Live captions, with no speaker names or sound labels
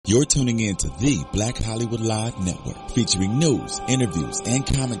You're tuning in to the Black Hollywood Live Network, featuring news, interviews, and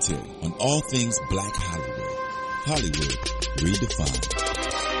commentary on all things Black Hollywood. Hollywood redefined.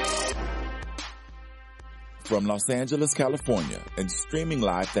 From Los Angeles, California, and streaming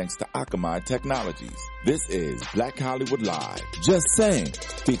live thanks to Akamai Technologies, this is Black Hollywood Live. Just saying,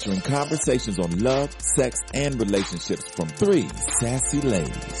 featuring conversations on love, sex, and relationships from three sassy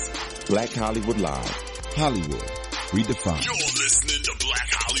ladies. Black Hollywood Live. Hollywood redefined. You're listening to Black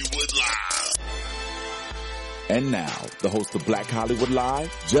Hollywood Live. And now, the host of Black Hollywood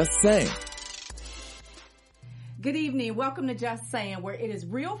Live, Just Saying. Good evening. Welcome to Just Saying, where it is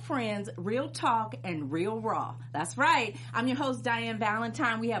real friends, real talk, and real raw. That's right. I'm your host, Diane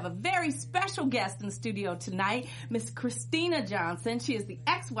Valentine. We have a very special guest in the studio tonight, Miss Christina Johnson. She is the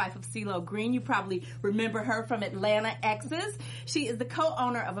ex-wife of CeeLo Green. You probably remember her from Atlanta Exes. She is the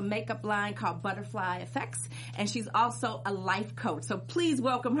co-owner of a makeup line called Butterfly Effects, and she's also a life coach. So please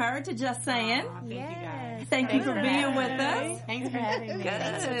welcome her to Just Saying. Thank you, guys. Thank you for being with us. Thanks for having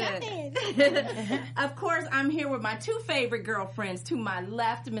me. Good. Of course, I'm here with my two favorite girlfriends. To my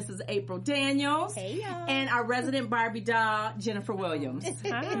left, Mrs. April Daniels. Hey, y'all. And our resident Barbie doll, Jennifer Williams.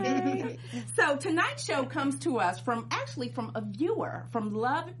 Hi. So tonight's show comes to us from a viewer from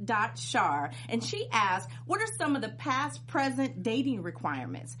Love.Shar, and she asked, what are some of the past, present dating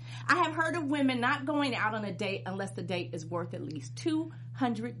requirements? I have heard of women not going out on a date unless the date is worth at least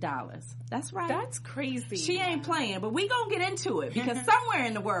 $200. That's right. That's crazy. She ain't playing, but we gonna get into it because somewhere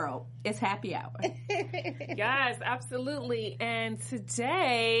in the world it's happy hour. Yes, absolutely. And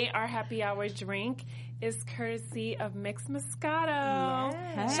today our happy hour drink is courtesy of Mixed Moscato.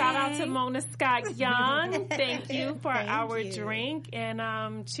 Yes. Shout out to Mona Scott Young. Thank you for Thank our you. drink.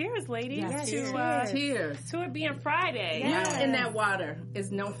 And cheers, ladies, Yes, to to it being Friday. Yes. In that water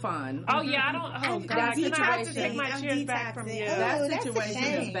is no fun. Oh yeah, I don't. Oh God, That can I have to situation- take my I'm cheers back from detoxing. you? Oh, That that's a situation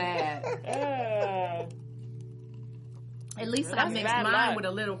is shame. bad. At least I That's mixed bad mine luck. with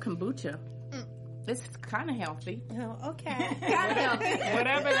a little kombucha. It's kind of healthy. Oh, okay. Kind of healthy.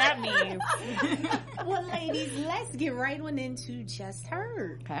 Whatever that means. Well, ladies, let's get right on into Just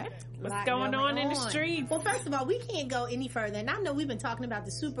Heard. Okay. What's going on in the streets? Well, first of all, we can't go any further. And I know we've been talking about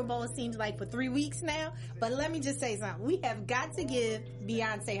the Super Bowl, it seems like, for 3 weeks now. But let me just say something. We have got to give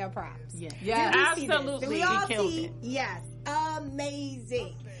Beyonce her props. Yeah. Did we see this? Absolutely. Did we She all killed see? it. Yes.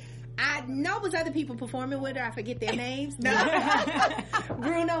 Amazing. I know it was other people performing with her. I forget their names. No.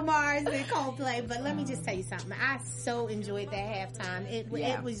 Bruno Mars and Coldplay. But let me just tell you something. I so enjoyed that halftime. It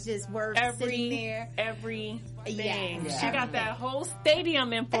was just worth sitting there. Everything. Yeah. She got that whole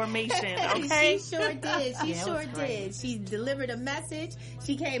stadium in formation, okay? She sure did. She Yeah, it sure was great. did. She delivered a message.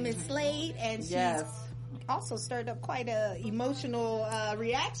 She came and slayed, and she also stirred up quite a emotional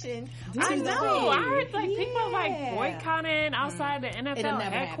reaction. I to the know. I win. heard like people like Yeah. boycotting outside the NFL It'll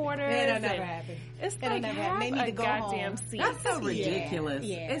never headquarters. happen. It'll and never happen. It's It'll like never have happen. They need a to go goddamn home. seat. That's so Yeah. ridiculous.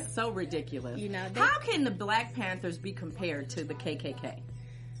 Yeah. It's so ridiculous. You know, they- how can the Black Panthers be compared to the KKK?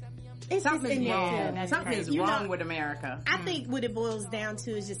 It's just Something's in there, wrong. too. Something is You wrong know, with America. I think what it boils down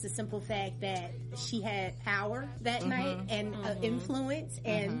to is just the simple fact that she had power that night and influence.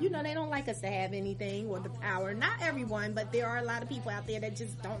 And, you know, they don't like us to have anything or the power. Not everyone, but there are a lot of people out there that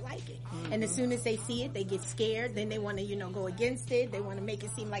just don't like it. And as soon as they see it, they get scared. Then they want to, you know, go against it. They want to make it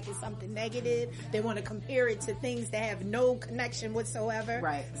seem like it's something negative. They want to compare it to things that have no connection whatsoever.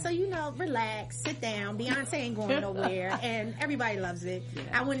 Right. So, you know, relax, sit down. Beyonce ain't going nowhere. And everybody loves it.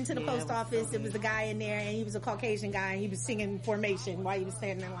 I went into the post office. It was a guy in there, and he was a Caucasian guy, and he was singing Formation while he was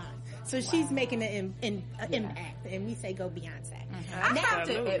standing in line. So she's making an impact, and we say go Beyonce. I have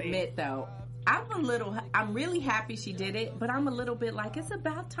Absolutely. to admit, though, I'm really happy she did it, but I'm a little bit like, it's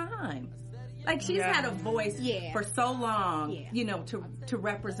about time. Like, she's had a voice for so long, you know, to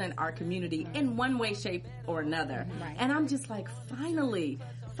represent our community in one way, shape, or another. Right. And I'm just like, finally,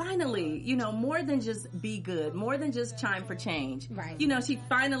 you know, more than just be good, more than just chime for change. Right. You know, she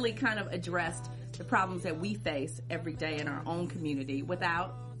finally kind of addressed the problems that we face every day in our own community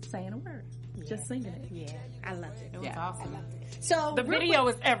without saying a word. Just singing it. Yeah, I loved it. was awesome. I loved it. So The video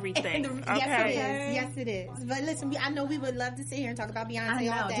is everything. Yes, it Okay. is. Yes, it is. But listen, I know we would love to sit here and talk about Beyonce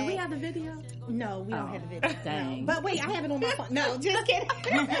I all know. day. Do we have the video? No, we don't have the video. Dang. But wait, I have it on my phone. No, just kidding.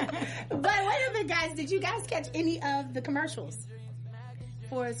 But wait a minute, guys. Did you guys catch any of the commercials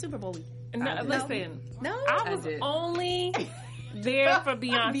for Super Bowl week? No, listen, No? I was did. only there for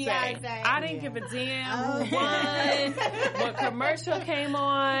Beyonce. Beyonce. I didn't give a damn who won, what commercial came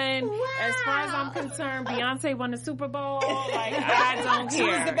on. Wow. As far as I'm concerned, Beyonce won the Super Bowl. Like, I don't care. She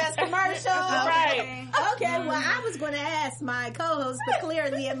was the best commercial. Right. Okay, well, I was going to ask my co-host, but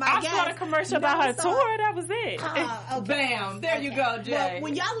clearly in my guest. I saw the commercial about her tour. That was it. Okay. Bam. There you go, Jay. Well,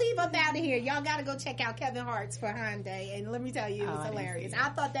 when y'all leave up out of here, y'all got to go check out Kevin Hart's for Hyundai. And let me tell you, it was hilarious. I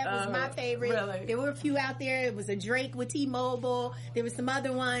thought that was my favorite. Really? There were a few out there. It was a Drake with T-Mobile. There were some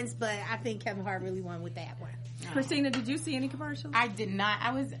other ones, but I think Kevin Hart really won with that one. Christina, did you see any commercials? I did not.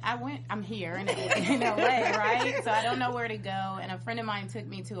 I'm here in LA, right? So I don't know where to go. And a friend of mine took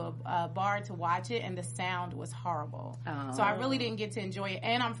me to a bar to watch it, and the sound was horrible. Oh. So I really didn't get to enjoy it.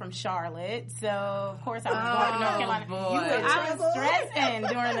 And I'm from Charlotte, so of course I was going to North Carolina. I was stressing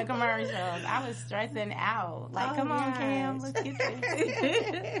during the commercials. I was stressing out. Like, come on, Cam, let's get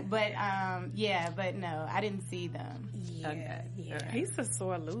this. But no, I didn't see them. Yeah. He's a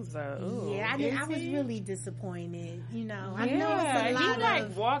sore loser. Ooh. Yeah, I was really disappointed. You know, I Yeah, know it's a lot he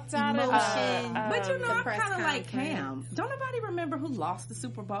of walked out of emotion. But you know, I'm press kind of like conference. Cam. Don't nobody remember who lost the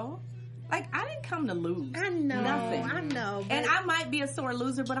Super Bowl? Like, I didn't come to lose. I know. Nothing. I know. And I might be a sore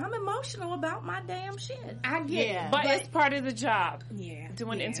loser, but I'm emotional about my damn shit. I get it. But it's part of the job. Yeah.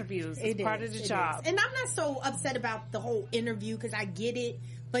 Doing interviews. It's part of the job. And I'm not so upset about the whole interview because I get it.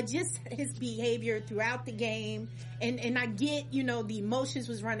 But just his behavior throughout the game, and I get, you know, the emotions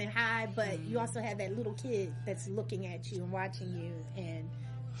was running high, but you also have that little kid that's looking at you and watching you and,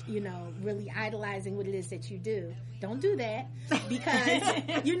 you know, really idolizing what it is that you do. Don't do that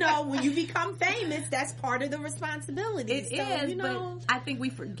because, you know, when you become famous, that's part of the responsibility. It is, you know, but I think we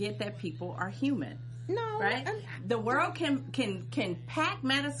forget that people are human. No. Right? The world can pack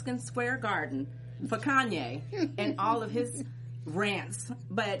Madison Square Garden for Kanye and all of his rants,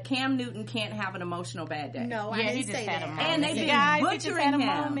 but Cam Newton can't have an emotional bad day. No, I didn't say that. And they've been butchering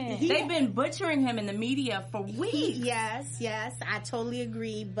him. They've been butchering him in the media for weeks. Yes, I totally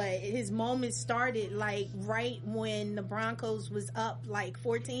agree. But his moment started like right when the Broncos was up like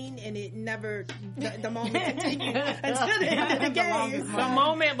 14, and it never. The moment continued until the end of the game. The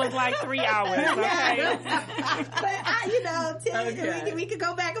moment was like 3 hours. Okay. But we could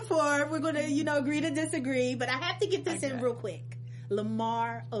go back and forth. We're going to, you know, agree to disagree. But I have to get this in real quick.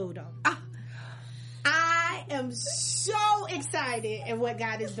 Lamar Odom. I am so excited at what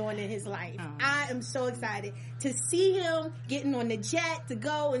God is doing in his life. I am so excited to see him getting on the jet to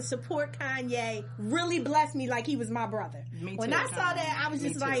go and support Kanye. Really blessed me like he was my brother. Me too. When I saw that, I was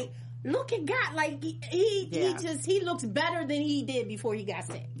just like, look at God. Like he looks better than he did before he got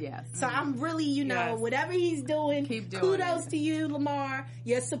sick. Yes. So I'm really, you know, whatever he's doing, kudos to you, Lamar.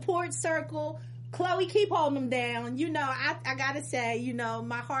 Your support circle. Chloe, keep holding them down. You know, I gotta say, you know,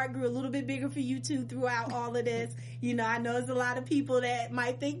 my heart grew a little bit bigger for you two throughout all of this. You know, I know there's a lot of people that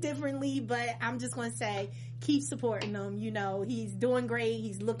might think differently, but I'm just gonna say, keep supporting him. You know, he's doing great,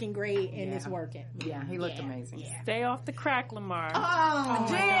 he's looking great, and it's working. Yeah, he looked amazing. Yeah. Stay off the crack, Lamar. Oh,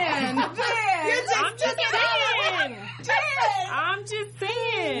 Dan! I'm just saying. I'm just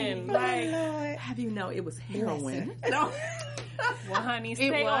saying. Like, have you know it was heroin? No. Well, honey,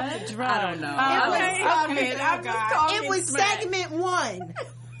 stay off the drugs. I don't know. It was segment 1.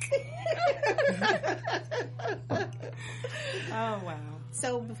 Oh, wow.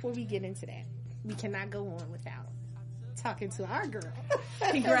 So before we get into that, we cannot go on without talking to our girl.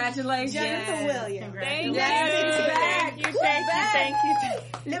 Congratulations. Jennifer Williams. Thank you. Thank you.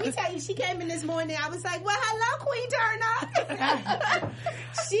 Let me tell you, she came in this morning. I was like, well, hello, Queen Turner.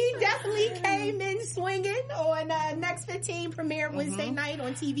 She definitely came in swinging on Next 15 premiere Wednesday night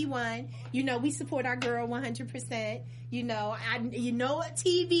on TV One. You know, we support our girl 100%. You know,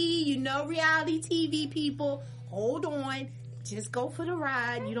 TV, you know, reality TV people. Hold on. Just go for the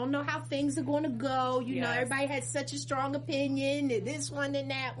ride. You don't know how things are going to go. You know, everybody has such a strong opinion, and this one and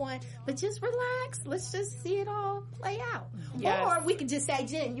that one. But just relax. Let's just see it all play out. Yes. Or we could just say,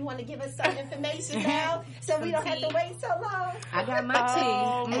 Jen, you want to give us some information now so we don't have to wait so long? I got my tea.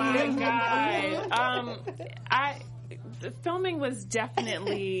 Oh, my God. The filming was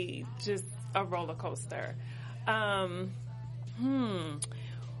definitely just a roller coaster. I'm going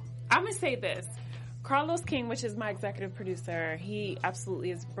to say this. Carlos King, which is my executive producer, he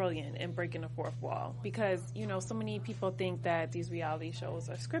absolutely is brilliant in breaking the fourth wall because, you know, so many people think that these reality shows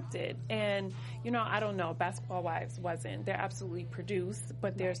are scripted. And, you know, I don't know, Basketball Wives wasn't. They're absolutely produced,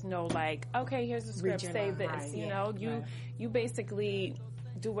 but there's no like, okay, here's the script, say this. You know, you basically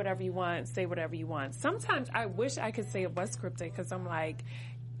do whatever you want, say whatever you want. Sometimes I wish I could say it was scripted because I'm like,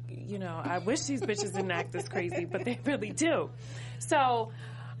 you know, I wish these bitches didn't act this crazy, but they really do. So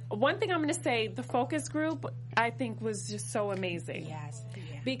one thing I'm going to say, the focus group, I think, was just so amazing. Yes.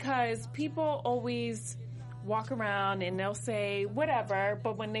 Yeah. Because people always walk around and they'll say whatever,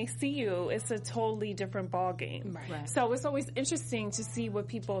 but when they see you, it's a totally different ballgame. Right. So it's always interesting to see what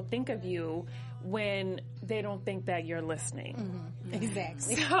people think of you when they don't think that you're listening. Mm-hmm.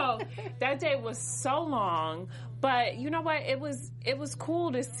 Exactly. So that day was so long, but you know what? It was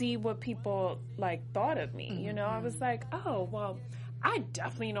cool to see what people like thought of me. You know, I was like, oh, well, I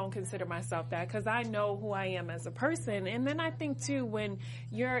definitely don't consider myself that because I know who I am as a person. And then I think too, when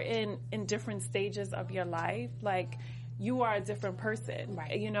you're in different stages of your life, like you are a different person,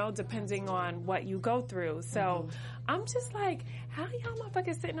 right? You know, depending on what you go through. So I'm just like, how y'all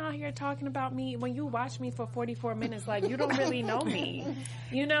motherfuckers sitting out here talking about me when you watch me for 44 minutes? Like, you don't really know me,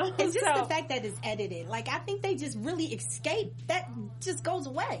 you know? It's just the fact that it's edited. Like, I think they just really escape. That just goes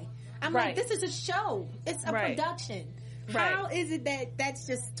away. I'm like, this is a show. It's a production. How is it that that's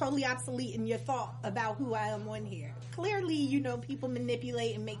just totally obsolete in your thought about who I am on here? Clearly, you know, people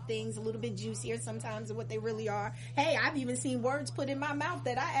manipulate and make things a little bit juicier sometimes than what they really are. Hey, I've even seen words put in my mouth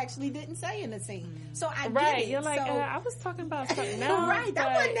that I actually didn't say in the scene. So I get it. You're like, so, I was talking about something else. Right,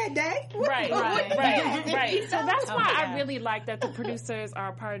 that wasn't that day. Right. So that's why I really like that the producers are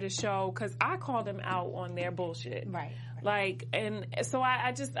a part of the show because I call them out on their bullshit. Right. Like, and so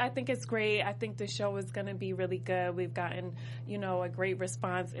I think it's great. I think the show is going to be really good. We've gotten, you know, a great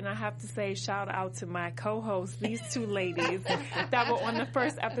response. And I have to say, shout out to my co-hosts, these two ladies that were on the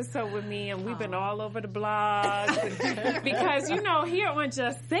first episode with me. And we've been all over the blogs. Because, you know, here on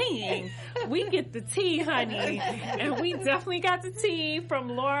Just Saying, we get the tea, honey. And we definitely got the tea from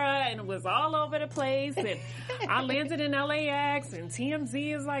Laura. And it was all over the place. And I landed in LAX. And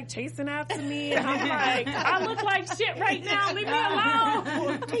TMZ is like chasing after me. And I'm like, I look like shit right now, leave me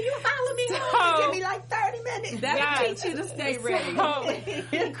alone. Can you follow me home? Give me like 30 minutes. That'll teach you to stay ready.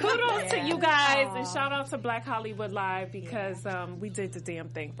 So, kudos to you guys and shout out to Black Hollywood Live because we did the damn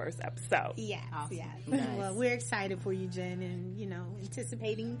thing first episode. Yes. Well, we're excited for you, Jen, and you know,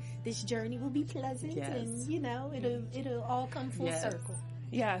 anticipating this journey will be pleasant, and you know, it'll all come full circle.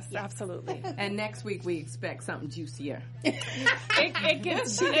 Yes, absolutely. And next week we expect something juicier. It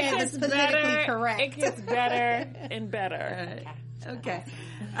gets better. Correct. It gets better and better. Okay.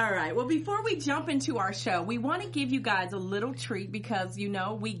 All right. Well, before we jump into our show, we want to give you guys a little treat because, you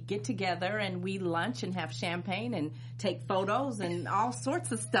know, we get together and we lunch and have champagne and take photos and all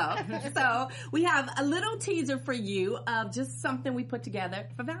sorts of stuff. So we have a little teaser for you of just something we put together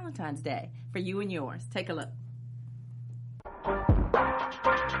for Valentine's Day for you and yours. Take a look.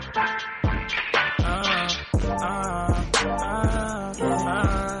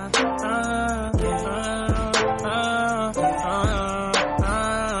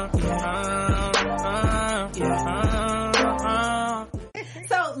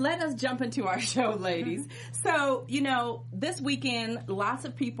 So let us jump into our show, ladies. So, you know, this weekend, lots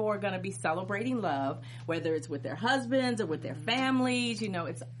of people are going to be celebrating love, whether it's with their husbands or with their families. You know,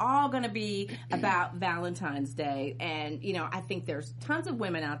 it's all going to be about Valentine's Day. And, you know, I think there's tons of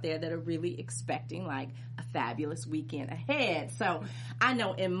women out there that are really expecting like a fabulous weekend ahead. So I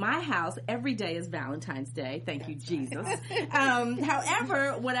know in my house, every day is Valentine's Day. Thank you, Jesus.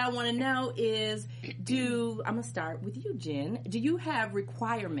 However, what I want to know is, I'm going to start with you, Jen. Do you have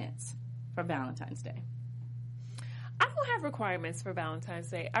requirements for Valentine's Day? I don't have requirements for Valentine's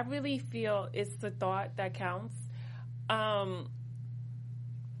Day. I really feel it's the thought that counts. But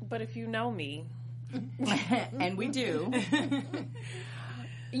if you know me, and we do,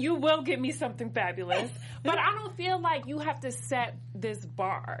 you will give me something fabulous. But I don't feel like you have to set this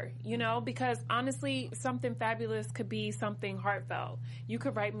bar, you know, because honestly, something fabulous could be something heartfelt. You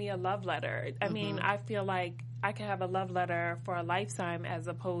could write me a love letter. I mean, I feel like I could have a love letter for a lifetime as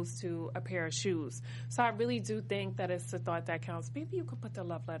opposed to a pair of shoes. So I really do think that it's the thought that counts. Maybe you could put the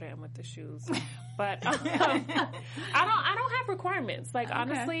love letter in with the shoes. But I don't have requirements. Like,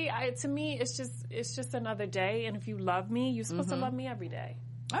 honestly, to me, it's just another day. And if you love me, you're supposed to love me every day.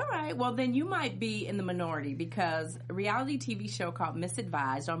 All right. Well, then you might be in the minority because a reality TV show called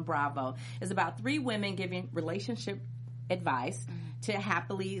Misadvised on Bravo is about 3 women giving relationship advice to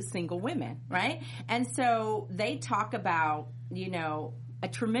happily single women, right? And so they talk about, you know, a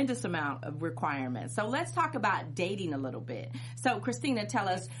tremendous amount of requirements. So let's talk about dating a little bit. So Christina, tell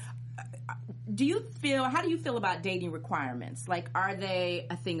us, how do you feel about dating requirements? Like, are they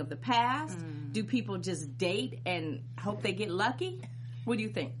a thing of the past? Do people just date and hope they get lucky? What do you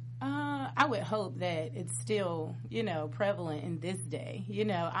think? I would hope that it's still, you know, prevalent in this day. You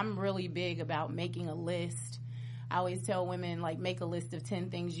know, I'm really big about making a list I always tell women, like, make a list of 10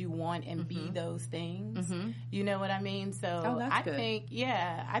 things you want and be those things. You know what I mean? So I think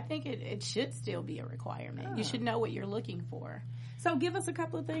it should still be a requirement. You should know what you're looking for. So give us a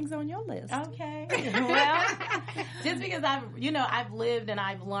couple of things on your list. Okay. Well, just because I've lived and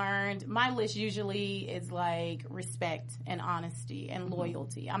I've learned, my list usually is like respect and honesty and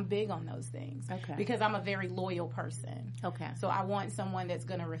loyalty. I'm big on those things. Okay. Because I'm a very loyal person. Okay. So I want someone that's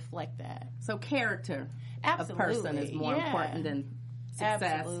going to reflect that. So character of person is more important than success.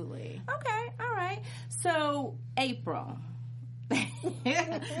 Absolutely. Okay. All right. So April.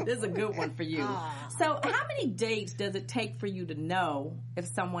 This is a good one for you. So how many dates does it take for you to know if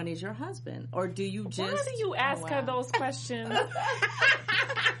someone is your husband? Or do you just... Why do you ask her those questions?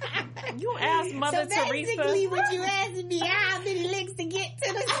 You ask Mother Teresa. So basically what you asking me, how many licks to get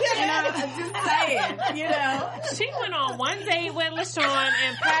to the I'm just saying, She went on one date with LaShawn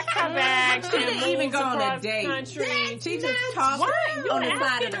and packed her bags and moved even go on a date. Country. She just talked on the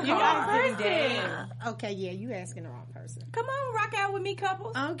side of the car. Okay, yeah, you asking the wrong person. Come on, rock out with me,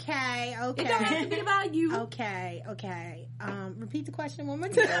 couples. Okay. It don't have to be about you. Okay. Repeat the question one more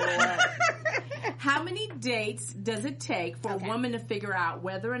time. How many dates does it take for a woman to figure out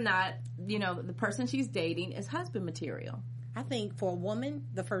whether or not, the person she's dating is husband material? I think for a woman,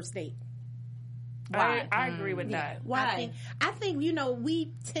 the first date. Why? I agree with that. Why? I think,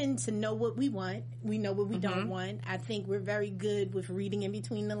 we tend to know what we want. We know what we don't want. I think we're very good with reading in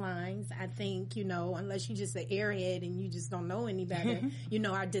between the lines. I think, unless you just an airhead and you just don't know any better,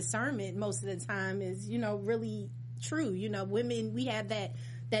 our discernment most of the time is, really true. Women, we have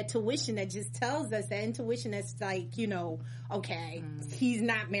that tuition that just tells us, that intuition that's like, okay, he's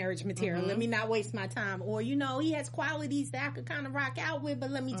not marriage material. Let me not waste my time. Or, he has qualities that I could kind of rock out with, but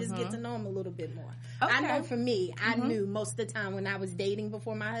let me just get to know him a little bit more. Okay. I know for me, I knew most of the time when I was dating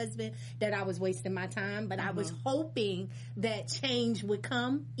before my husband that I was wasting my time, but I was hoping that change would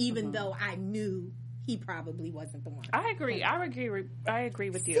come, even though I knew he probably wasn't the one. I agree. I agree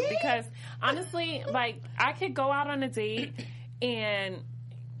with you. Because honestly, like, I could go out on a date and,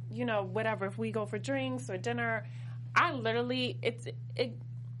 whatever, if we go for drinks or dinner, I literally,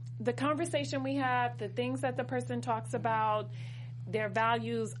 the conversation we have, the things that the person talks about, their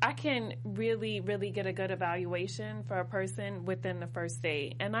values, I can really, really get a good evaluation for a person within the first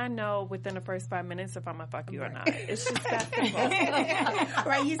date. And I know within the first 5 minutes if I'm going to fuck you or not. It's just that simple.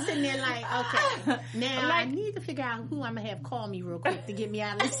 Right, you're sitting there like, okay, now I need to figure out who I'm going to have call me real quick to get me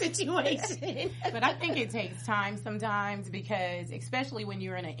out of the situation. But I think it takes time sometimes because, especially when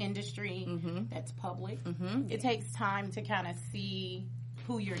you're in an industry that's public, it takes time to kind of see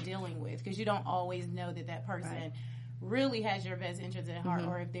who you're dealing with because you don't always know that person really has your best interest at heart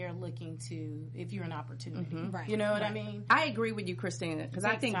or if they're looking to, if you're an opportunity. Right. You know what I mean? I agree with you, Christina, because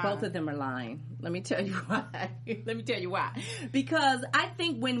I think both of them are lying. Let me tell you why. Because I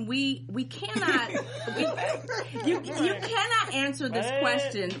think when we cannot, you cannot answer this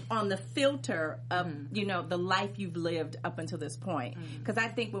question on the filter of, the life you've lived up until this point. Because I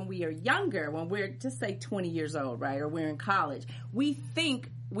think when we are younger, when we're just say 20 years old, right, or we're in college, we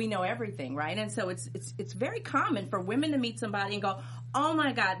think we know everything, right? And so it's very common for women to meet somebody and go, oh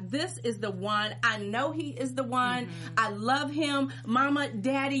my God, this is the one. I know he is the one. I love him. Mama,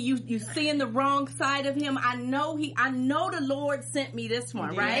 daddy, you seeing the wrong side of him. I know the Lord sent me this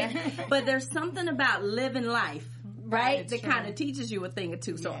one, right? But there's something about living life, right? That kind of teaches you a thing or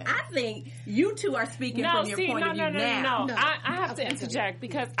two. So I think you two are speaking from your point of view now. No. I have to interject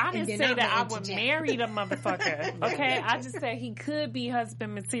because I didn't say that I would marry the motherfucker. Okay? I just said he could be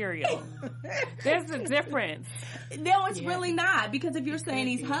husband material. There's a difference. No, it's really not. Because if you're saying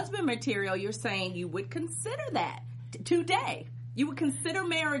he's husband material, you're saying you would consider that today. You would consider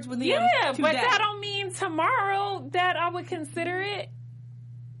marriage with him today. Yeah, but that don't mean tomorrow that I would consider it.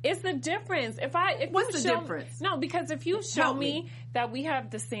 It's the difference. What's the difference? No, because if you show me that we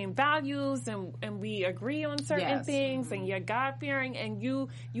have the same values and we agree on certain things and you're God-fearing and you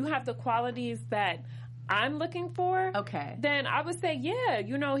have the qualities that I'm looking for, then I would say,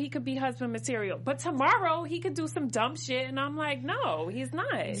 he could be husband material. But tomorrow he could do some dumb shit and I'm like, no, he's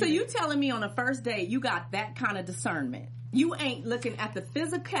not. So you telling me on a first date you got that kind of discernment. You ain't looking at the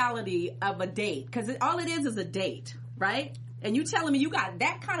physicality of a date because all it is a date, right? And you telling me you got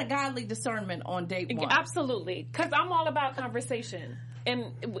that kind of godly discernment on date one? Absolutely. Because I'm all about conversation.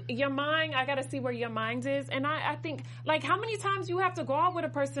 And your mind, I got to see where your mind is. And I think, like, how many times you have to go out with a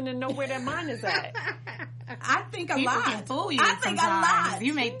person and know where their mind is at? I think a lot. Can fool you a lot.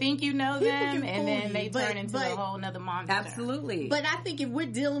 You may think you know them, and then they turn into a whole nother monster. Absolutely. But I think if we're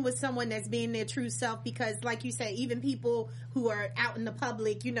dealing with someone that's being their true self, because, like you said, even people who are out in the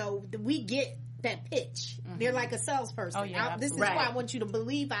public, we get that pitch. They're like a salesperson. Oh, yeah, This is Right. why I want you to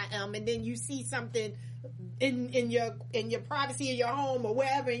believe I am, and then you see something in your privacy of your home or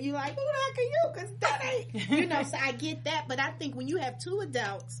wherever, and you're like, who the heck are you? Because that ain't, so I get that, but I think when you have two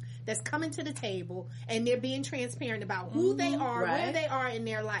adults that's coming to the table and they're being transparent about who they are, Right. where they are in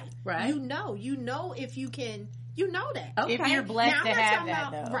their life, Right. you know if you can, you know that. Okay. If you're blessed Now, to I'm not have talking that,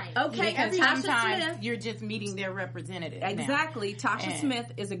 about- though. right. Okay, Because Tasha sometimes Smith. you're just meeting their representative. now. Exactly. Tasha And-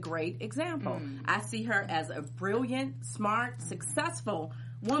 Smith is a great example. I see her as a brilliant, smart, successful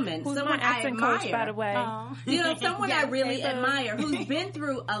woman. Who's someone my I acting admire. coach, by the way? You know, someone I Yes, really they do. admire, who's been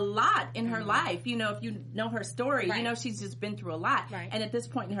through a lot in her life. You know, if you know her story, you Right. know she's just been through a lot. Right. And at this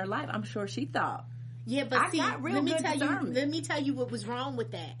point in her life, I'm sure she thought, Yeah, but I see, got real let me good tell discernment. you. Let me tell you what was wrong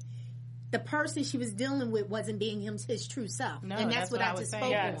with that. The person she was dealing with wasn't being his true self, No, and that's what I was just saying.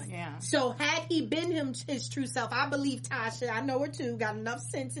 spoke Yes. on. Yeah. So had he been his true self, I believe Tasha, I know her too, got enough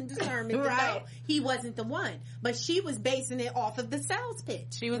sense and discernment to Right. know he wasn't the one. But she was basing it off of the sales pitch,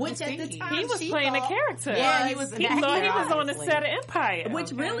 She was which at the deceived. time He was she playing a thought character. Yeah, he was an He thought he actor, was on the honestly. set of Empire.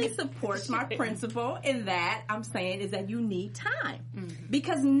 which really supports my principle in that I'm saying is that you need time.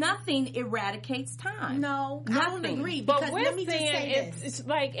 Because nothing eradicates time. No, I don't Nothing. agree. But Because we're let me just saying, say this. it's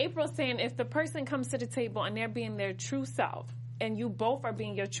like April's saying, if the person comes to the table and they're being their true self, and you both are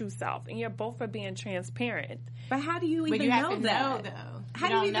being your true self, and you're both are being transparent. But how do you even But you have know to that? know, though. How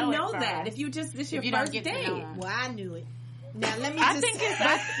do you even don't know it that? first. If you just, this your If you don't first get to date. know 'em. Well, I knew it. Now let me I just think it's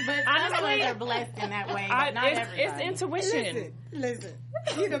But honestly, some of us are blessed in that way, but not everybody. it's intuition. listen.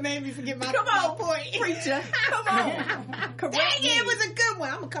 You done made me forget my Come on, point. preacher. Come on. Correct Dang me. it was a good one.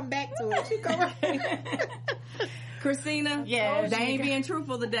 I'm gonna come back to it. You go right. Christina, Yes. they ain't being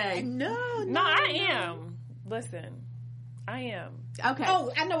truthful today. No, No, I am. Listen, I am. Okay.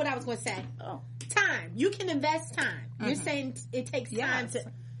 Oh, I know what I was going to say. Oh. Time. You can invest time. You're saying it takes time Yes.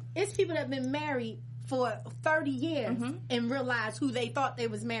 to. It's people that have been married for 30 years and realize who they thought they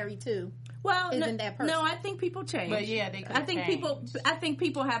was married to. Well, Isn't that person. no, I think people change. But yeah, they could I think change. I think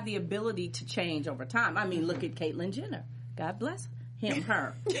people have the ability to change over time. I mean, look at Caitlyn Jenner. God bless him,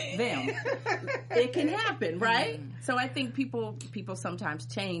 her, them. It can happen, right? So I think people sometimes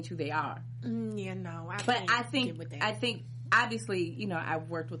change who they are. Yeah, no. But can't I get with that. think obviously, you know, I've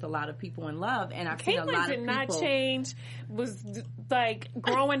worked with a lot of people in love, and I've seen a Caitlyn lot did of not people. change. Was like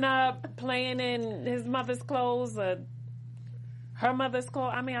growing up playing in his mother's clothes or her mother's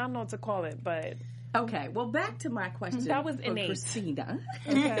clothes. I mean, I don't know what to call it, but Okay, well, back to my question. That was for innate. Christina.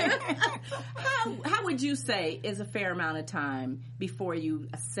 How would you say is a fair amount of time before you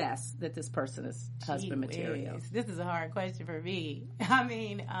assess that this person is husband material? This is a hard question for me. I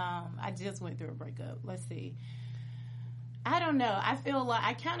mean, I just went through a breakup. Let's see. I don't know.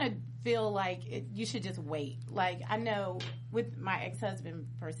 I kind of feel like you should just wait. Like, I know with my ex-husband,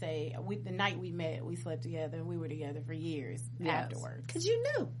 per se, the night we met, we slept together. We were together for years afterwards. Because you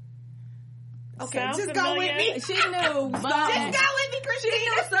knew. Okay, Sounds just go with familiar. me. She knew. Just go with me, Christina. She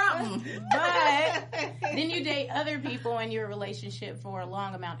knew something. But then you date other people in your relationship for a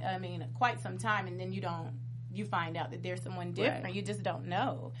long amount, quite some time, and then you find out that there's someone different. Right. You just don't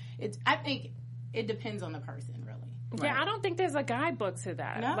know. I think it depends on the person, really. Yeah, I don't think there's a guidebook to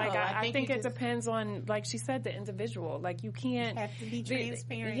that. No, like I I think think it depends on, like she said, the individual. Like you can't Have to be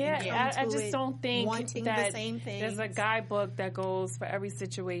transparent. Yeah, and come I to just it don't think wanting that the same things. there's a guidebook that goes for every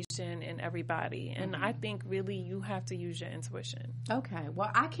situation and everybody. And I think really you have to use your intuition. Okay,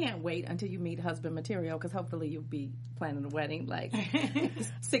 well, I can't wait until you meet husband material because hopefully you'll be planning a wedding like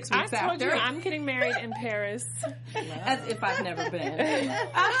 6 I weeks told after. you I'm getting married in Paris. As if I've never been.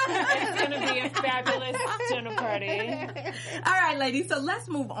 It's going to be a fabulous dinner party. All right, ladies, so let's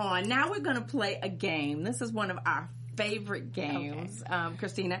move on. Now we're going to play a game. This is one of our favorite games,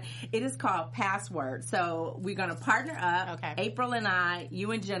 Christina. It is called Password. So we're going to partner up, April and I,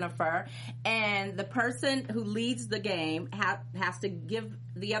 you and Jennifer, and the person who leads the game has to give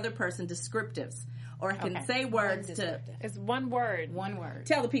the other person descriptives or can say words to... It's one word. One word.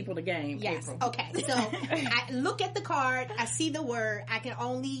 Tell the people the game, Yes. April. Okay. So I look at the card. I see the word. I can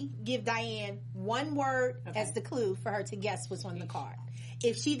only give Diane one word as the clue for her to guess what's on the card.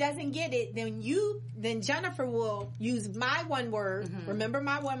 If she doesn't get it, then Jennifer will use my one word. Remember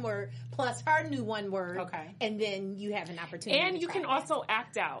my one word plus her new one word. Okay. And then you have an opportunity. And to you try can it. also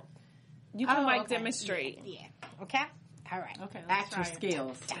act out. You can demonstrate. Yeah. Okay. All right. Okay, let's Act your try it.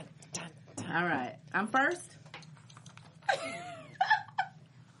 skills. Dun, dun, dun. All right. I'm first.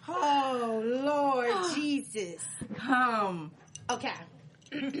 Oh Lord Jesus. Okay.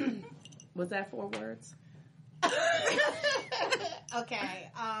 Was that 4 words? Okay.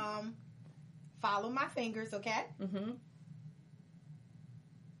 Follow my fingers, okay?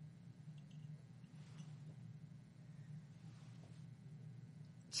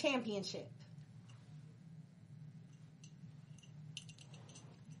 championship.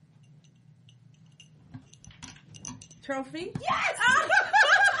 Trophy? Yes! I was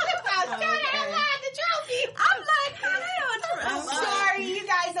trying to outline the trophy. I'm like, I'm sorry, you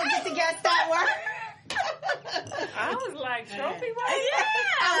guys don't get to guess that word. I was like, trophy wife?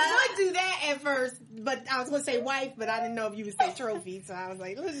 I was going to do that at first, but I was going to say wife, but I didn't know if you would say trophy, so I was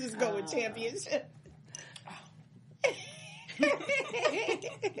like, let's just go with championship.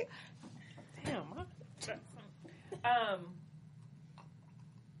 Damn.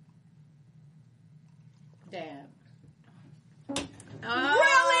 Damn.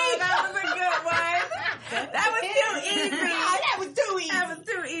 really? That was a good one. That was too easy. That was too easy. That was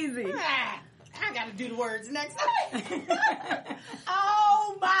too easy. I got to do the words next time.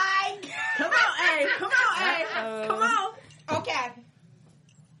 Oh my God. Come on, A. Come on, A. Come on. Okay.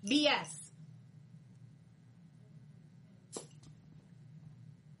 BS.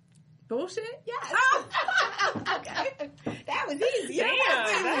 Bullshit? Yes. Oh. Okay. That was easy. Damn.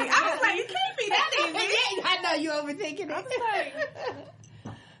 I was like, you can't be that easy. I know you overthinking it.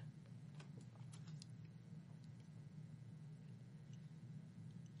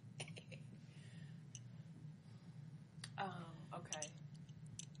 Okay.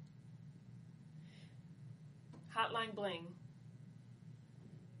 Hotline bling.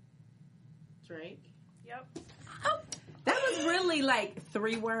 Drake. Yep. That was really like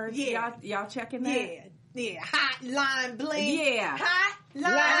 3 words. Yeah. Y'all checking that? Yeah. Hotline bling. Yeah.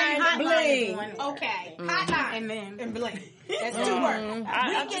 Hotline bling. Okay. Hotline And then and bling. That's 2 words.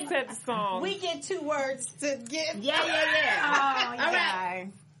 I just said the song. We get 2 words to give. Yeah. oh, All yeah.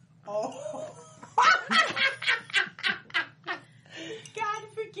 Oh. God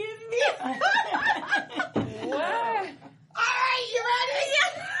forgive me. What? All right, you ready?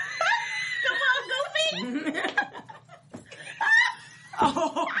 Come on, Goofy.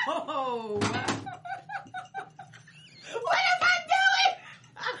 Oh. What am I doing?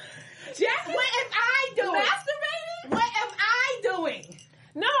 Jack, What am I doing? masturbating? What am I doing?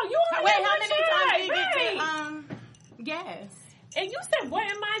 No, you only Wait, had how one many try, times did you right. get to guess? And you said, what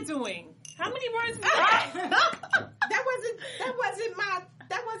am I doing? How many words is that? That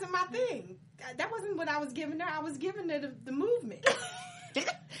wasn't my thing. That wasn't what I was giving her. I was giving her the movement.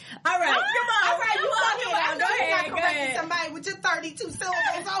 All right, come on. All right, you Come fucking on, I know go you're ahead, not go correcting ahead. somebody with your 32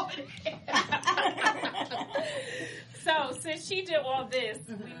 syllables over there. So, since she did all this,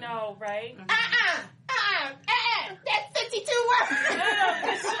 we know, right? That's 52 words.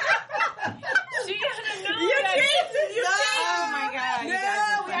 She gotta know You that. cheated. You cheated. Oh my God. You guys No,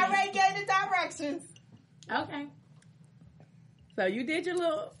 are we funny. already gave the directions. Okay. So you did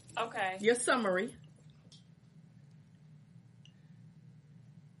Okay. your summary.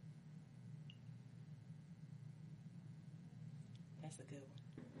 That's a good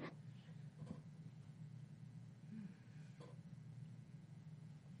one.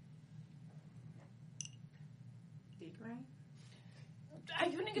 Big Ring.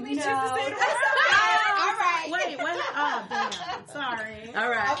 You didn't give me a No, chance to say the that's word. All right. Wait, what? Oh, damn. Sorry. All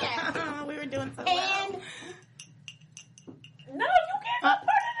right. Okay. We were doing so well. And No, you can't part of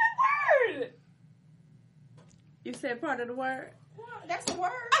that word. You said part of the word? that's the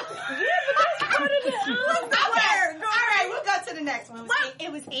word. Part of the What's the word? All right, we'll go to the next one.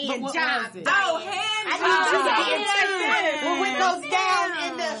 It was hand what job. was it? Oh, I hand need job. you to check that when it goes down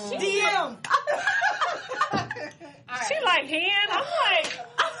in the DM. She like hand. I'm like,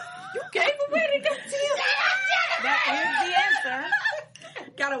 you gave away the good That is the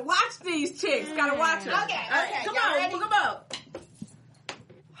answer. Gotta watch these chicks. Gotta watch them. Okay, All right, okay, come y'all on, ready? come on.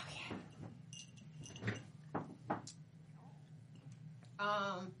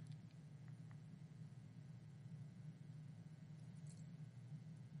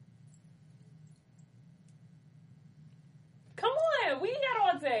 Come on, we ain't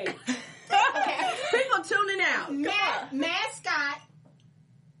got all day. Okay. People tuning out. Mascot.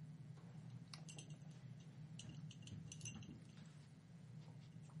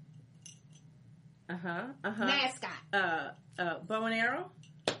 Mascot. Bow and arrow.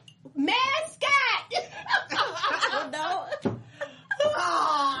 Mascot. No.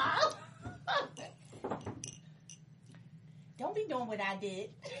 Aw. Don't be doing what I did.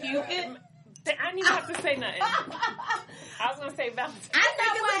 Cupid. I didn't even have to say nothing. I was gonna say Valentine. I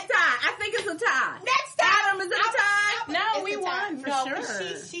think it's a tie. I think it's a tie. Next time. Adam, is it a tie? No, It's we a won tie. for No, sure.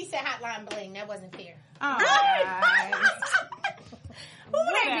 'cause she said hotline bling. That wasn't fair. Oh, guys. Ooh,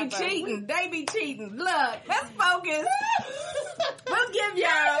 they be Whatever. cheating. They be cheating. Look, let's focus. We'll give You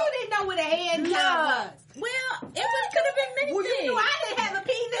y'all. didn't know what a hand job was. Well, it could have been many Well, you things. knew I didn't have a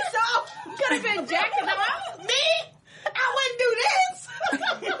penis, so Could have been jacking off. me. I wouldn't do this.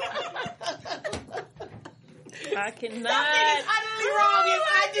 I cannot. Nothing is utterly wrong if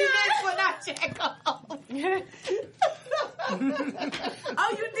I do this when I check off. Oh,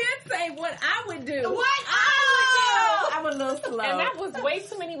 you did say what I would do. What I I'm a little slow. And that was way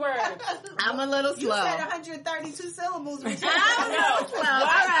too many words. I'm a little You slow. said 132 syllables. Which I'm a little slow. All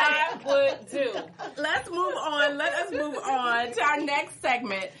What right. I would do. Let's move on. Let us move on to our next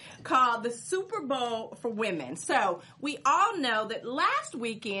segment called the Super Bowl for Women. So we all know that last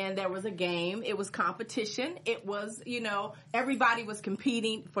weekend there was a game. It was competition. It was, everybody was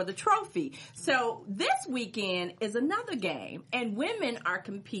competing for the trophy. So this weekend is another game, and women are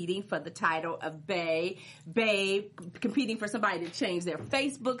competing for the title of Babe, competing for somebody to change their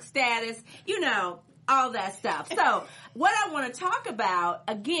Facebook status, all that stuff. So what I want to talk about,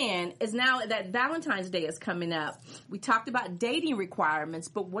 again, is now that Valentine's Day is coming up. We talked about dating requirements,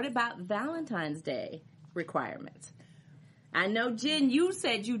 but what about Valentine's Day requirements? I know, Jen, you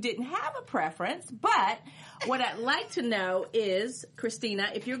said you didn't have a preference, but what I'd like to know is, Christina,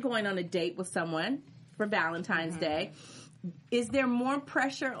 if you're going on a date with someone for Valentine's Day, is there more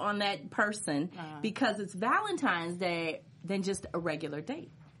pressure on that person because it's Valentine's Day than just a regular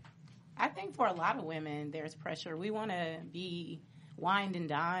date? I think for a lot of women, there's pressure. We want to be wined and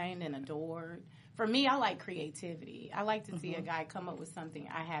dined and adored. For me, I like creativity. I like to see a guy come up with something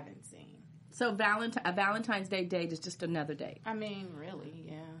I haven't seen. So a Valentine's Day date is just another date? I mean, really,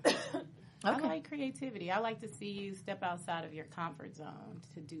 yeah. I like creativity. I like to see you step outside of your comfort zone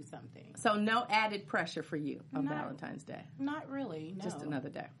to do something. So no added pressure for you on Valentine's Day? Not really, no. Just another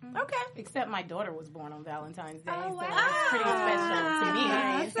day. Okay. Except my daughter was born on Valentine's Day, Oh, so wow. it's pretty special to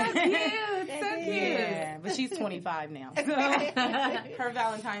me. So cute. So cute. Yeah, but she's 25 now, so her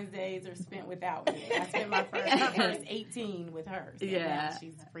Valentine's days are spent without me. I spent my first 18 with her, so now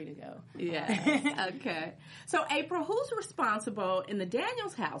she's free to go. Yeah. Okay. So April, who's responsible in the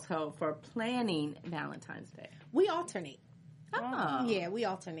Daniels household for planning Valentine's Day? we alternate. Oh. Yeah, we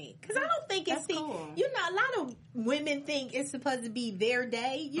alternate. Because I don't think it's, cool. a lot of women think it's supposed to be their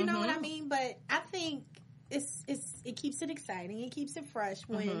day. You know what I mean? But I think it keeps it exciting. It keeps it fresh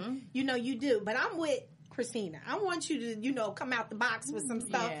when, you do. But I'm with Christina. I want you to, come out the box with some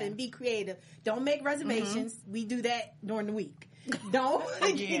stuff and be creative. Don't make reservations. We do that during the week. Don't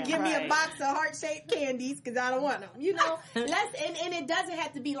give me a box of heart-shaped candies because I don't want them. And it doesn't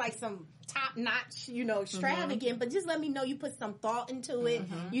have to be like some top-notch, extravagant, but just let me know you put some thought into it.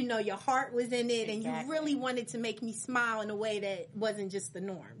 Your heart was in it, and you really wanted to make me smile in a way that wasn't just the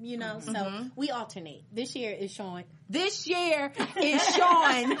norm. So we alternate. This year is Sean's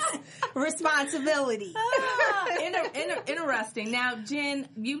responsibility. Interesting. Now, Jen,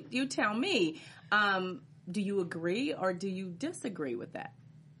 you tell me. Do you agree or do you disagree with that?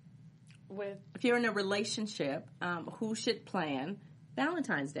 If you're in a relationship, who should plan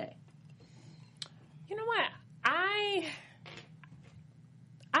Valentine's Day? You know what? I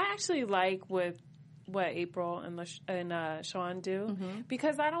actually like what April and Sean do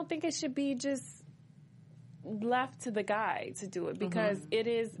because I don't think it should be just left to the guy to do it because it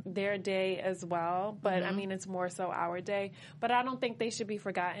is their day as well. But I mean, it's more so our day. But I don't think they should be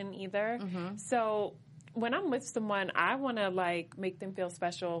forgotten either. So when I'm with someone, I want to make them feel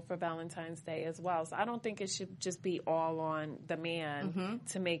special for Valentine's Day as well. So I don't think it should just be all on the man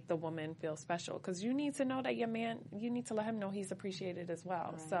to make the woman feel special because you need to know that your man, you need to let him know he's appreciated as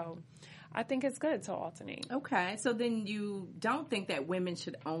well. Right. So I think it's good to alternate. Okay. So then you don't think that women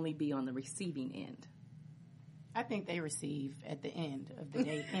should only be on the receiving end? I think they receive at the end of the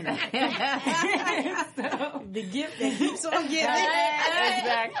day anyway. So, the gift that keeps on giving.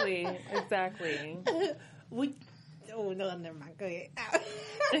 Exactly. Never mind. Go ahead.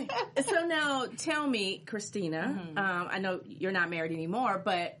 So now tell me, Christina, I know you're not married anymore,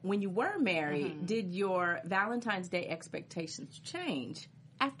 but when you were married, did your Valentine's Day expectations change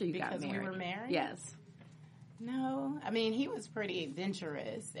after you got married? Because we were married? Yes. No. I mean, he was pretty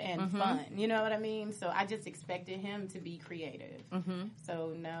adventurous and fun. You know what I mean? So I just expected him to be creative.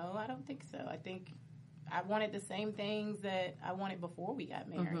 So no, I don't think so. I think I wanted the same things that I wanted before we got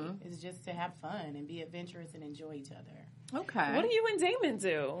married. It's just to have fun and be adventurous and enjoy each other. Okay. What do you and Damon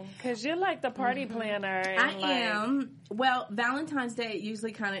do? Because you're like the party planner. And I am. Well, Valentine's Day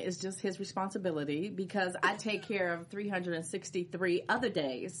usually kind of is just his responsibility because I take care of 363 other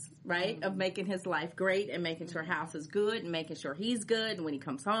days, right, of making his life great and making sure house is good and making sure he's good. And when he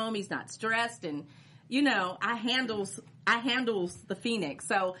comes home, he's not stressed. And, I handles the Phoenix.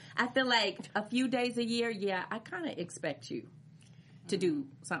 So I feel like a few days a year, I kind of expect you to do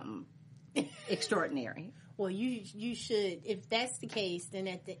something extraordinary. Well, you should. If that's the case, then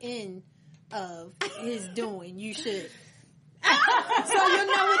at the end of his doing, you should. So you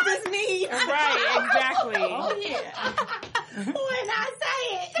know what this means. Right, exactly. Oh, yeah.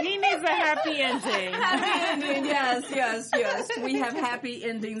 happy ending. Happy ending, yes. We have happy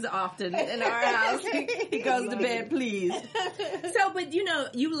endings often in our house. He goes to bed pleased. So, but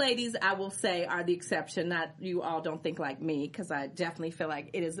you ladies, I will say, are the exception. Not you all don't think like me, because I definitely feel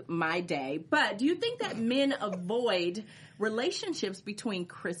like it is my day. But do you think that men avoid relationships between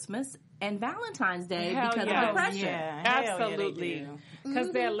Christmas and Valentine's Day because of the pressure? Yeah, absolutely.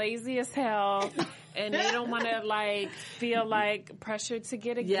 Because they're lazy as hell. And they don't want to feel like pressure to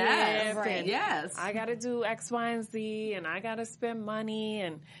get a gift. Right. And I got to do X, Y, and Z, and I got to spend money,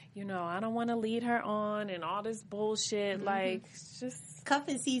 and I don't want to lead her on, and all this bullshit. It's just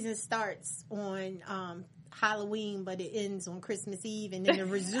cuffing season starts on Halloween, but it ends on Christmas Eve, and then it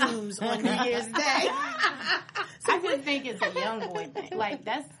resumes on New Year's Day. I just think it's a young boy thing.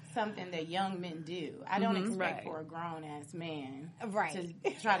 That's something that young men do. I don't expect for a grown ass man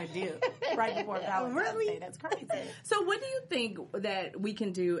to try to do right before Valentine's Day. That's crazy. So what do you think that we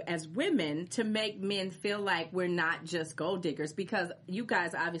can do as women to make men feel like we're not just gold diggers? Because you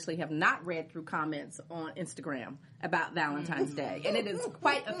guys obviously have not read through comments on Instagram about Valentine's Day. And it is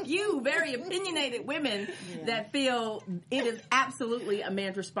quite a few very opinionated women that feel it is absolutely a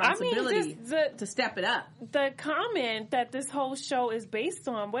man's responsibility to step it up. The comment that this whole show is based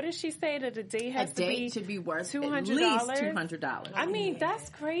on, what did she say, that a date has should be worth $200? At least $200. I mean, that's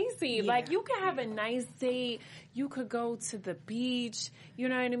crazy. Yeah. You can have a nice date. You could go to the beach. You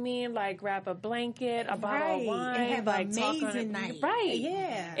know what I mean? Grab a blanket, a bottle of wine, and have an talk amazing night. Right?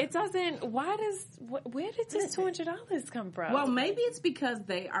 Yeah. It doesn't. Where did this $200 come from? Well, maybe it's because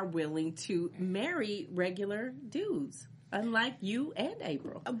they are willing to marry regular dudes. Unlike you and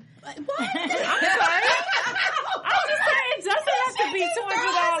April. What? I'm sorry. I'm just saying it doesn't have to be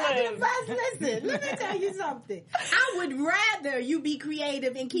 $200. Listen, let me tell you something. I would rather you be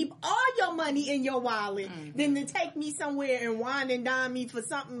creative and keep all your money in your wallet than to take me somewhere and wine and dine me for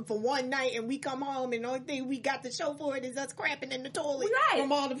something for one night, and we come home and the only thing we got to show for it is us crapping in the toilet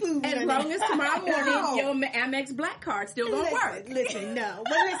from all the food. As long as tomorrow morning your Amex Black Card still gonna work. Listen, no.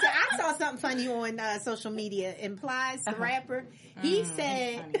 But listen, I saw something funny on social media. Implies the rapper. He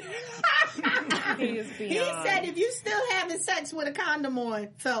said, he said, if you still having sex with a condom on,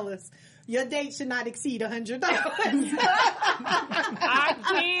 fellas, your date should not exceed $100. I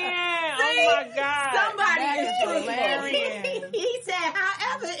can't. Oh my God. Somebody is hilarious. He said,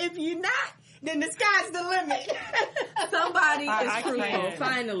 however, if you're not, then the sky's the limit. Somebody is truthful.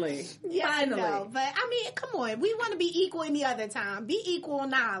 Finally. Yeah, Finally. No, but I mean, come on. We want to be equal any other time. Be equal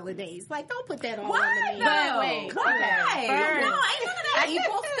on the holidays. Don't put that all on the man. No. Wait. No, ain't none of that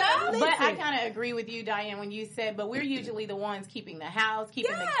equal stuff. But I kind of agree with you, Diane, when you said, but we're usually the ones keeping the house,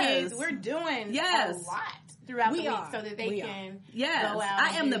 keeping the kids. We're doing a lot throughout the week so that they can go out.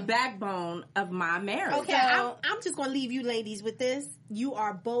 I am the backbone of my marriage. Okay, I'm just going to leave you ladies with this. You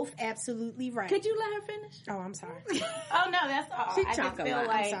are both absolutely right. Could you let her finish? Oh, I'm sorry. Oh, no, that's all. She I just feel I'm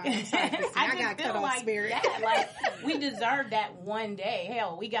like sorry. I got cut off spirit. We deserve that one day.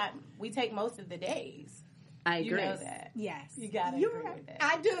 Hell, we take most of the days. I agree. You know that. Yes. You got to agree with that.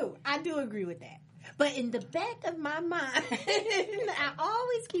 I do agree with that. But in the back of my mind, I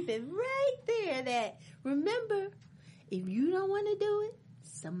always keep it right there that, remember, if you don't want to do it,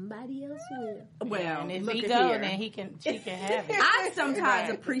 somebody else will. Well, and if look he at go, here. then she can have it. I sometimes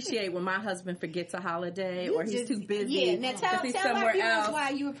appreciate when my husband forgets a holiday or he's too busy. Yeah, now tell somewhere our else.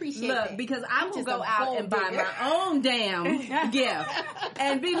 why you appreciate Look, that. because I will go out and buy my own damn gift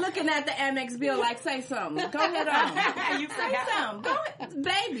and be looking at the Amex bill like, say something. Go ahead on. You say something. Go ahead.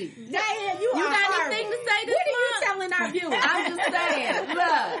 Baby. Diane, You got anything to say this What are you month? telling our viewers? I'm just saying.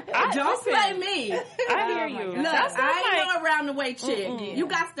 Look, don't play me. I hear you. Look, I ain't no around the way chick. You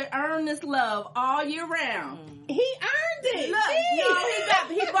got to earn this love all year round. He earned it. Look,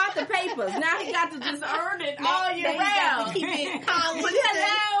 he bought the papers. Now he got to just earn it all year round. Keep it calm.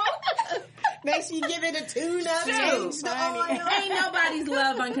 Hello. Make sure you give it a tune-up, change the oil. Ain't nobody's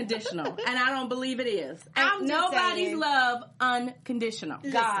love unconditional, and I don't believe it is. I'm Ain't just nobody's saying. love unconditional.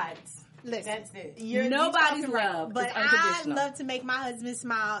 God's. Listen, that's it. Nobody's talking right. love But is I unconditional. love to make my husband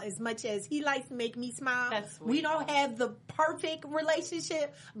smile as much as he likes to make me smile. That's sweet. We don't have the perfect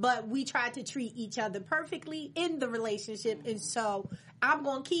relationship, but we try to treat each other perfectly in the relationship. And so I'm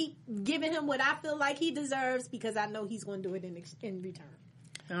going to keep giving him what I feel like he deserves because I know he's going to do it in return.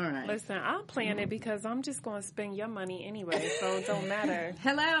 All right. Listen, I'll plan it because I'm just going to spend your money anyway, so it don't matter.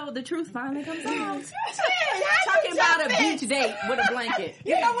 Hello, the truth finally comes out. Talking about a beach date with a blanket.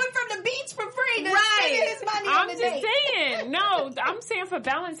 You know, went from the beach for free to spending his money on I'm the just date. saying. No, I'm saying for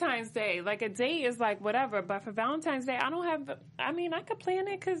Valentine's Day. Like, a date is like whatever, but for Valentine's Day, I could plan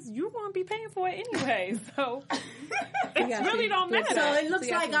it because you're going to be paying for it anyway, so it really don't matter. So it looks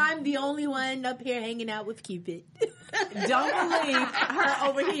like I'm the only one up here hanging out with Cupid. Don't believe her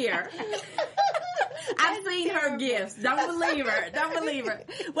over here. I've seen her gifts. Don't believe her. Don't believe her.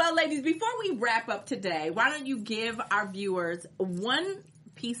 Well, ladies, before we wrap up today, why don't you give our viewers one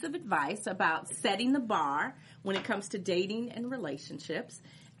piece of advice about setting the bar when it comes to dating and relationships,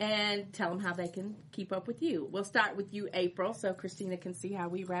 and tell them how they can keep up with you. We'll start with you, April, so Christina can see how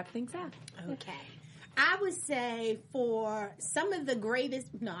we wrap things up. Okay. I would say for some of the greatest,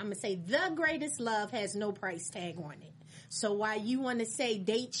 I'm going to say the greatest love has no price tag on it. So while you want to say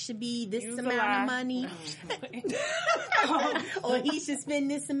dates should be this amount of money, or he should spend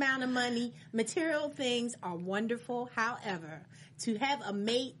this amount of money, material things are wonderful. However, to have a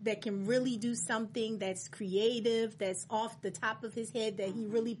mate that can really do something that's creative, that's off the top of his head, that he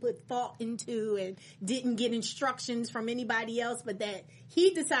really put thought into and didn't get instructions from anybody else, but that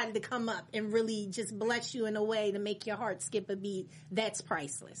he decided to come up and really just bless you in a way to make your heart skip a beat, that's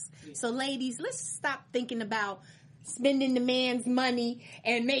priceless. Yeah. So ladies, let's stop thinking about spending the man's money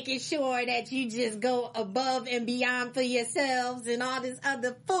and making sure that you just go above and beyond for yourselves and all this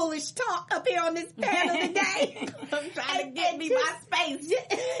other foolish talk up here on this panel today. I'm trying to get me my space.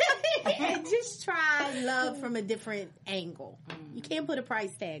 And just try love from a different angle. You can't put a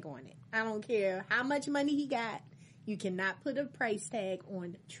price tag on it. I don't care how much money he got. You cannot put a price tag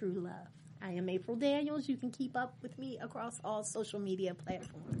on true love. I am April Daniels. You can keep up with me across all social media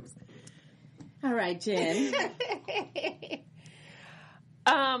platforms. All right, Jen.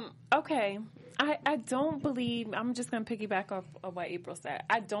 Okay. I don't believe, I'm just going to piggyback off of what April said.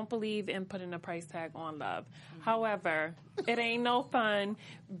 I don't believe in putting a price tag on love. However, it ain't no fun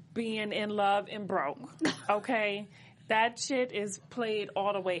being in love and broke. Okay? That shit is played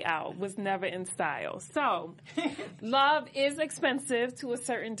all the way out, was never in style. So, love is expensive to a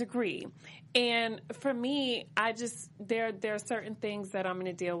certain degree. And for me, there are certain things that I'm going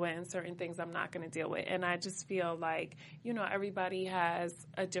to deal with and certain things I'm not going to deal with. And I just feel like, everybody has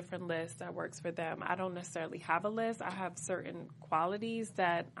a different list that works for them. I don't necessarily have a list. I have certain qualities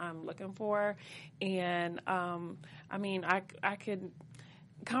that I'm looking for. And, I could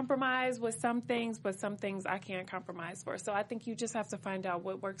compromise with some things, but some things I can't compromise for. So I think you just have to find out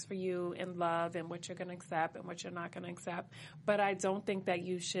what works for you in love and what you're going to accept and what you're not going to accept. But I don't think that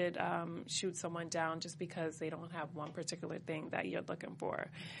you should shoot someone down just because they don't have one particular thing that you're looking for.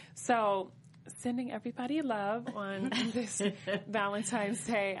 So sending everybody love on this Valentine's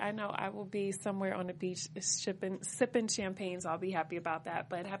Day. I know I will be somewhere on the beach sipping champagne, so I'll be happy about that.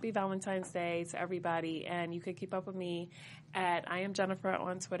 But happy Valentine's Day to everybody, and you can keep up with me at I am Jennifer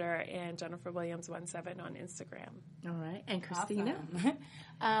on Twitter and Jennifer Williams 17 on Instagram. All right, and Christina.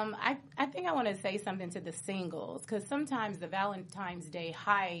 Awesome. I think I want to say something to the singles, because sometimes the Valentine's Day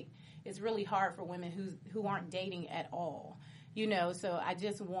hype is really hard for women who aren't dating at all. So I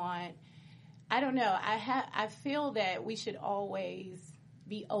just want. I don't know. I feel that we should always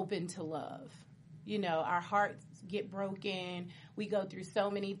be open to love. Our hearts get broken. We go through so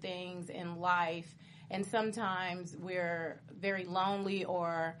many things in life, and sometimes we're very lonely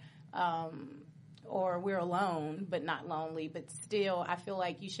or we're alone, but not lonely. But still, I feel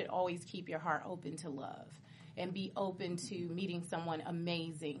like you should always keep your heart open to love and be open to meeting someone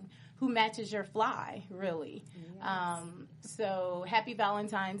amazing who matches your fly, really. Yes. So happy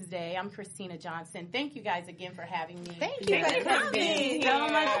Valentine's Day. I'm Christina Johnson. Thank you guys again for having me. Thank you for coming. So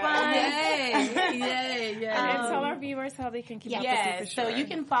much fun. Yay. And tell our viewers how they can keep up with you for sure. So you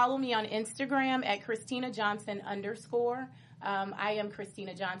can follow me on Instagram at Christina Johnson _. I am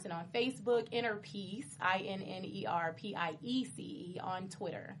Christina Johnson on Facebook, Inner Peace, INNERPIECE on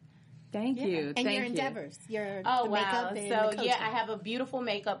Twitter. Thank you. And your endeavors. Your makeup and so the I have a beautiful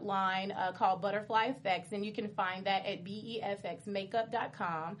makeup line called Butterfly Effects, and you can find that at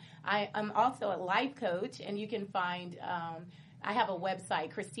BEFXmakeup.com. I am also a life coach, and you can find I have a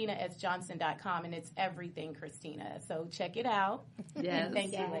website, ChristinaSJohnson.com, and it's everything Christina. So check it out. Yes.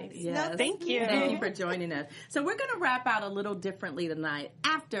 Thank you, ladies. Yes. No, thank you. Thank you for joining us. So we're going to wrap out a little differently tonight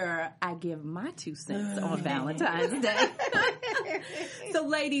after I give my 2 cents on Valentine's Day. So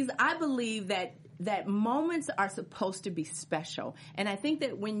ladies, I believe that that moments are supposed to be special. And I think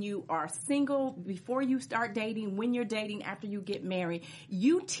that when you are single, before you start dating, when you're dating, after you get married,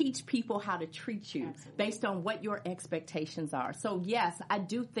 you teach people how to treat you based on what your expectations are. So yes, I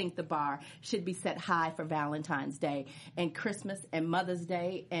do think the bar should be set high for Valentine's Day and Christmas and Mother's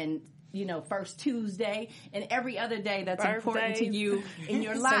Day and First Tuesday and every other day that's important to you in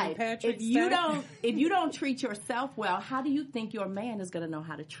your life. If you don't treat yourself well, how do you think your man is going to know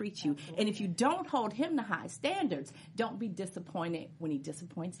how to treat you? And if you don't hold him to high standards, don't be disappointed when he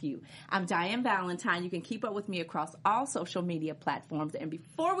disappoints you. I'm Diane Valentine. You can keep up with me across all social media platforms. And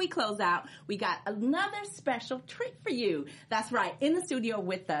before we close out, we got another special treat for you. That's right. In the studio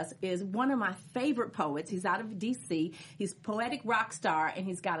with us is one of my favorite poets. He's out of D.C. He's poetic rock star, and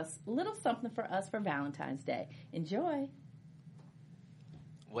he's got a little something for us for Valentine's Day. Enjoy.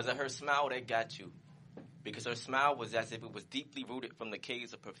 Was it her smile that got you? Because her smile was as if it was deeply rooted from the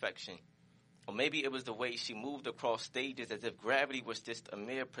caves of perfection. Or maybe it was the way she moved across stages as if gravity was just a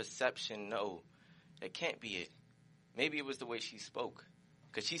mere perception. No, that can't be it. Maybe it was the way she spoke.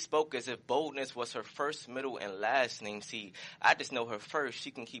 Because she spoke as if boldness was her first, middle, and last name. See, I just know her first.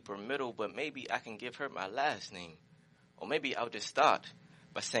 She can keep her middle, but maybe I can give her my last name. Or maybe I'll just start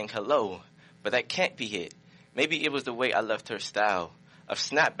by saying hello, but that can't be it. Maybe it was the way I left her style. Of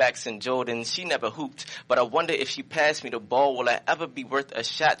snapbacks and Jordans, she never hooped, but I wonder if she passed me the ball, will I ever be worth a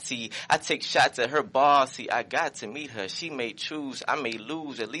shot? See, I take shots at her bar, see, I got to meet her. She may choose, I may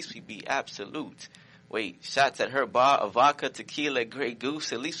lose, at least we be absolute. Wait, shots at her bar, a vodka, tequila, Grey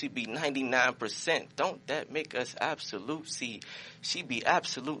Goose, at least we be 99%. Don't that make us absolute? See, she be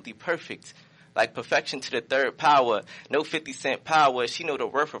absolutely perfect. Like perfection to the third power, no 50 Cent power. She know the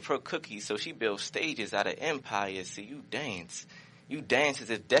worth of her cookies, so she builds stages out of empires. See, you dance as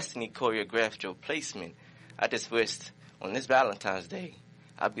if destiny choreographed your placement. I just wished on this Valentine's Day,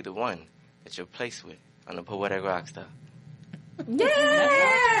 I'd be the one that you're placed with on the Poetic Rockstar.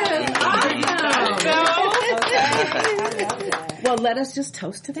 Yes! Awesome. Well, let us just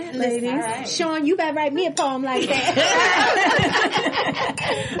toast to that, ladies. Right. Sean, you better write me a poem like that.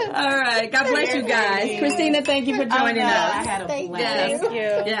 All right. God bless you guys. Christina, thank you for joining us. I had a blast. Thank you.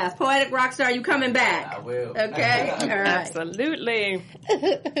 Yes. Poetic Rockstar, you coming back? I will. Okay? All right. Absolutely.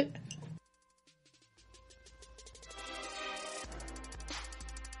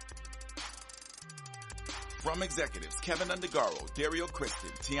 From executives Kevin Undergaro, Dario Kristen,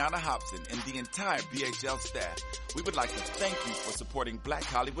 Tiana Hobson, and the entire BHL staff, we would like to thank you for supporting Black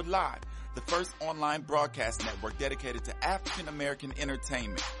Hollywood Live, the first online broadcast network dedicated to African American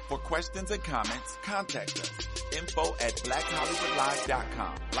entertainment. For questions and comments, contact us.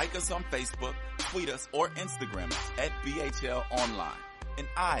 info@blackhollywoodlive.com. Like us on Facebook, tweet us, or Instagram us at BHL Online. And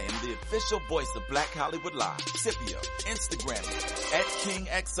I am the official voice of Black Hollywood Live, Scipio, Instagram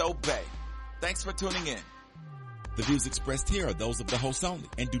 @KingXOBay. Thanks for tuning in. The views expressed here are those of the host only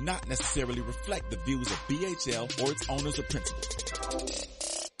and do not necessarily reflect the views of BHL or its owners or principals.